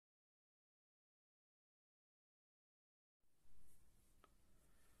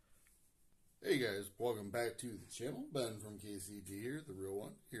Hey guys, welcome back to the channel. Ben from KCT here, the real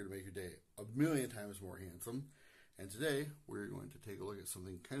one, here to make your day a million times more handsome. And today we're going to take a look at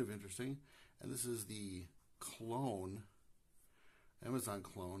something kind of interesting, and this is the clone, Amazon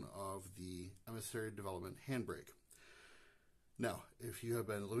clone of the Emissary development Handbrake. Now, if you have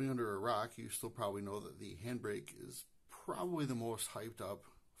been living under a rock, you still probably know that the Handbrake is probably the most hyped up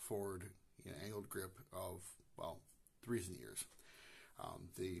forward angled grip of, well, the recent years.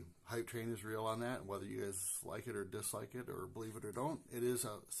 The hype train is real on that, and whether you guys like it or dislike it or believe it or don't, it is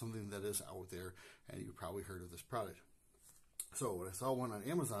something that is out there, and you've probably heard of this product. So when I saw one on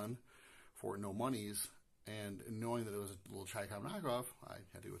Amazon for no monies, and knowing that it was a little Chicom knockoff, I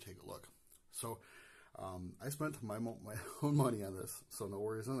had to go take a look. So I spent my own money on this, so no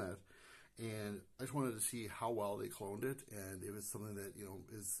worries on that. And I just wanted to see how well they cloned it, and if it's something that, you know,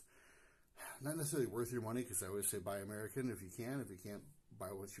 is not necessarily worth your money, because I always say buy American if you can. If you can't, buy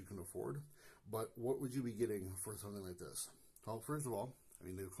what you can afford. But what would you be getting for something like this? Well, first of all, I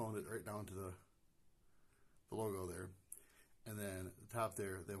mean, they've cloned it right down to the logo there. And then at the top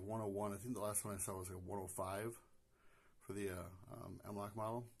there, they have 101. I think the last one I saw was like 105 for the M-Lock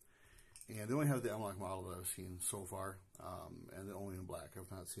model. And they only have the M-Lock model that I've seen so far, and they're only in black.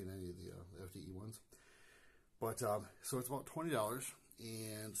 I've not seen any of the FDE ones. But, so it's about $20.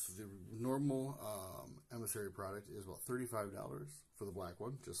 And so the normal Emissary product is about $35 for the black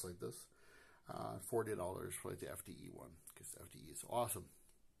one, just like this. $40 for like the FDE one, because the FDE is awesome.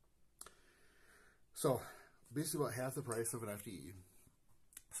 So basically about half the price of an FDE.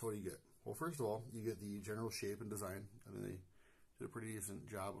 So what do you get? Well, first of all, you get the general shape and design. I mean, they did a pretty decent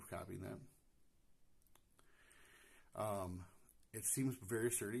job of copying that. It seems very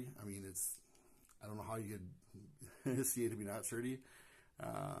sturdy. I mean, I don't know how you could see it to be not sturdy.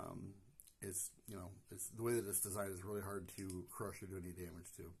 It's the way that it's designed is really hard to crush or do any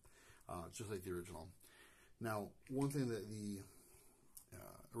damage to, just like the original. Now, one thing that the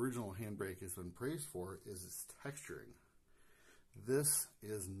original Handbrake has been praised for is its texturing. This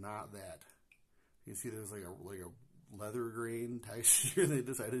is not that. You can see there's like a leather grain texture they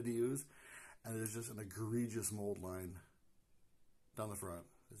decided to use, and there's just an egregious mold line down the front,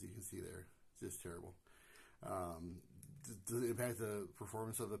 as you can see there. It's just terrible. Does it impact the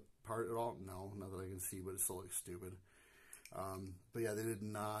performance of the part at all? No, not that I can see, but it still looks stupid. But yeah, they did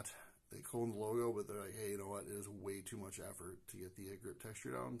not. They cloned the logo, but they're like, hey, you know what? It is way too much effort to get the grip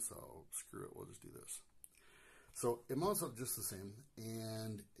texture down, so screw it. We'll just do this. So it mounts up just the same,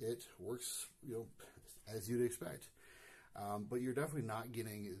 and it works, you know, as you'd expect. But you're definitely not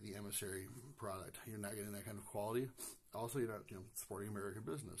getting the Emissary product. You're not getting that kind of quality. Also, you're not, supporting American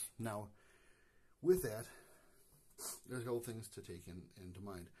business. Now, with that, there's a couple things to take into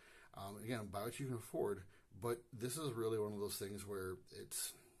mind. Again, buy what you can afford, but this is really one of those things where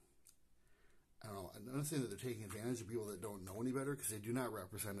it's, I don't know, I'm not saying that they're taking advantage of people that don't know any better, because they do not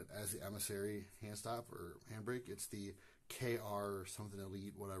represent it as the Emissary hand stop or Handbrake. It's the KR something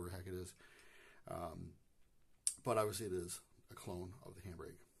Elite, whatever the heck it is. But obviously it is a clone of the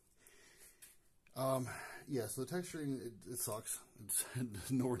Handbrake. Yeah, so the texturing, it sucks. It's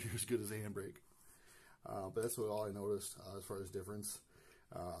nowhere near as good as the Handbrake. But that's all I noticed as far as difference,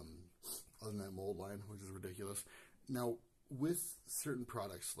 other than that mold line, which is ridiculous. Now, with certain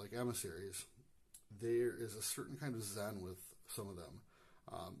products like Emissaries, there is a certain kind of zen with some of them.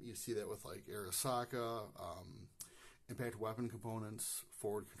 You see that with like Arasaka, impact weapon components,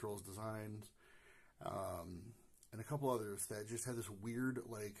 forward controls designs, and a couple others that just have this weird,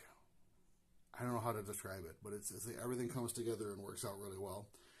 like, I don't know how to describe it, but it's like everything comes together and works out really well.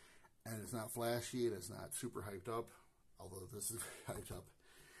 And it's not flashy, and it's not super hyped up, although this is very hyped up.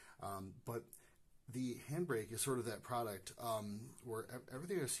 But the Handbrake is sort of that product where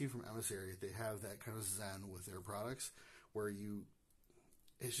everything I've seen from Emissary, they have that kind of zen with their products, where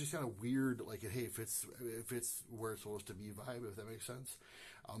it's just kind of weird, like, hey, it fits where it's supposed to be vibe, if that makes sense.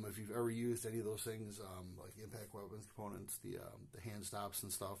 If you've ever used any of those things, like impact weapons components, the hand stops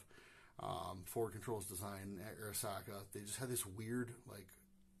and stuff, forward controls design, Arasaka, they just have this weird, like,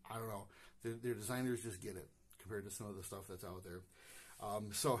 I don't know. Their designers just get it compared to some of the stuff that's out there.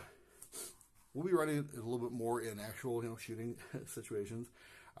 So we'll be running it a little bit more in actual, shooting situations.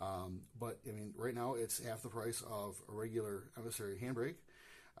 But I mean, right now it's half the price of a regular Emissary Handbrake.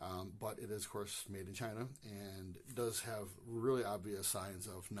 But it is, of course, made in China, and does have really obvious signs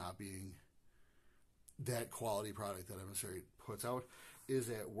of not being that quality product that Emissary puts out. Is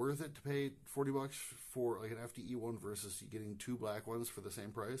it worth it to pay $40 for like an FDE one versus getting two black ones for the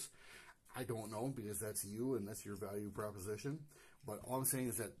same price? I don't know, because that's you and that's your value proposition. But all I'm saying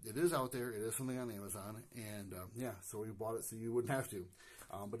is that it is out there. It is something on Amazon. And, yeah, so we bought it so you wouldn't have to.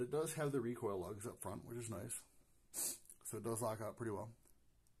 But it does have the recoil lugs up front, which is nice. So it does lock out pretty well.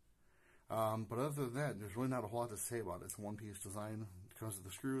 But other than that, there's really not a whole lot to say about it. It's a one-piece design. It comes with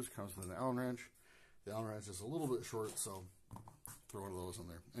the screws, comes with an Allen wrench. The Allen wrench is a little bit short, so throw one of those in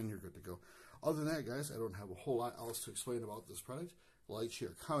there, and you're good to go. Other than that, guys, I don't have a whole lot else to explain about this product. Like,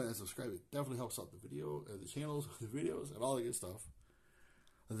 share, comment, and subscribe. It definitely helps out the video, the channels, the videos, and all the good stuff.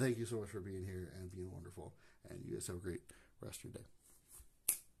 And thank you so much for being here and being wonderful. And you guys have a great rest of your day.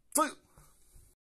 See you!